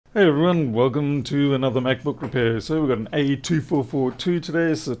Hey everyone, welcome to another MacBook repair. So we've got an A2442 today.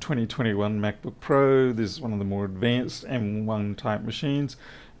 This is a 2021 MacBook Pro. This is one of the more advanced M1 type machines.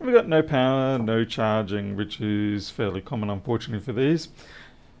 And we've got no power, no charging, which is fairly common unfortunately for these.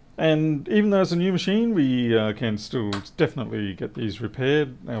 And even though it's a new machine, we can still definitely get these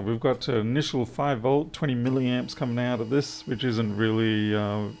repaired. Now we've got an initial 5 volt, 20 milliamps coming out of this, which isn't really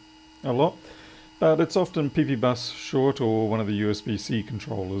a lot. But it's often PP bus short or one of the USB-C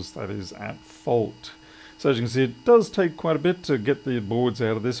controllers that is at fault. So as you can see, it does take quite a bit to get the boards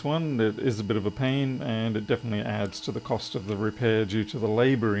out of this one. It is a bit of a pain, and it definitely adds to the cost of the repair due to the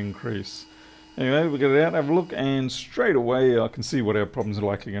labour increase. Anyway, we get it out, have a look, and straight away I can see what our problems are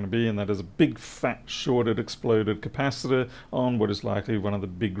likely going to be, and that is a big fat shorted exploded capacitor on what is likely one of the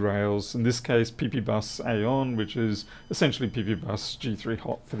big rails. In this case, PP bus A on, which is essentially PP bus G3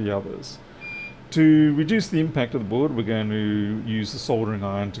 hot for the others. To reduce the impact of the board, we're going to use the soldering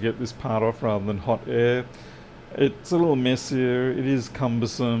iron to get this part off rather than hot air. It's a little messier, it is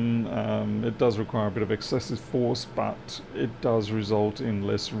cumbersome, it does require a bit of excessive force, but it does result in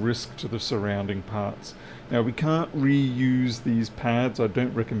less risk to the surrounding parts. Now we can't reuse these pads. I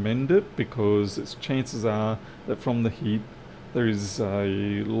don't recommend it because chances are that from the heat there is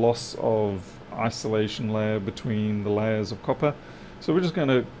a loss of isolation layer between the layers of copper. So we're just going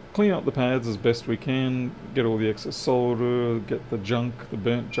to clean up the pads as best we can, get all the excess solder, get the junk, the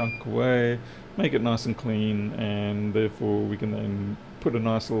burnt junk away, make it nice and clean, and therefore we can then put a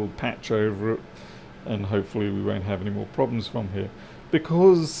nice little patch over it, and hopefully we won't have any more problems from here.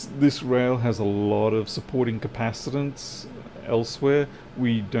 Because this rail has a lot of supporting capacitance elsewhere,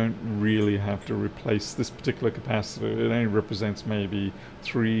 we don't really have to replace this particular capacitor. It only represents maybe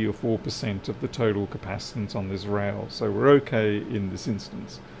 3 or 4% of the total capacitance on this rail, so we're okay in this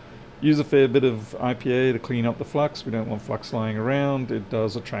instance. Use a fair bit of IPA to clean up the flux. We don't want flux lying around. It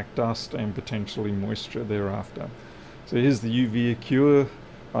does attract dust and potentially moisture thereafter. So here's the UV cure.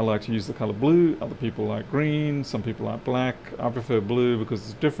 I like to use the color blue. Other people like green. Some people like black. I prefer blue because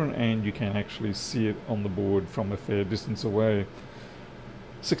it's different and you can actually see it on the board from a fair distance away.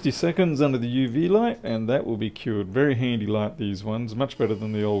 60 seconds under the UV light and that will be cured. Very handy light, these ones. Much better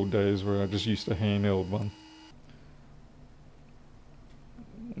than the old days where I just used a handheld one.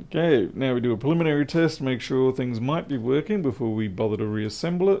 Okay, now we do a preliminary test, make sure things might be working before we bother to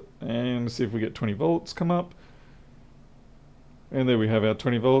reassemble it, and see if we get 20 volts come up. And there we have our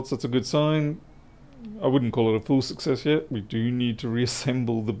 20 volts, that's a good sign. I wouldn't call it a full success yet. We do need to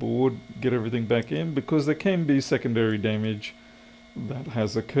reassemble the board, get everything back in, because there can be secondary damage that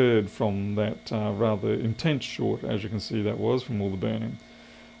has occurred from that rather intense short, as you can see that was from all the burning.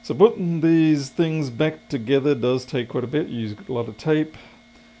 So putting these things back together does take quite a bit. You use a lot of tape.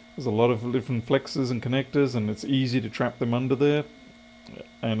 There's a lot of different flexes and connectors, and it's easy to trap them under there,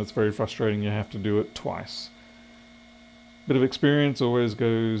 and it's very frustrating you have to do it twice. Bit of experience always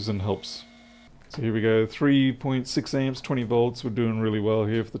goes and helps. So here we go, 3.6 amps, 20 volts, we're doing really well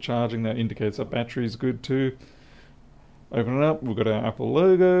here for the charging. That indicates our battery is good too. Open it up, we've got our Apple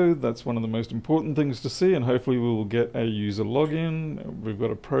logo. That's one of the most important things to see, and hopefully we will get a user login. We've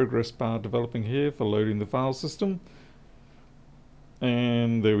got a progress bar developing here for loading the file system.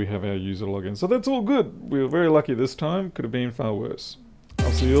 And there we have our user login. So that's all good. We were very lucky this time. Could have been far worse.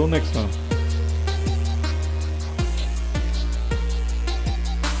 I'll see you all next time.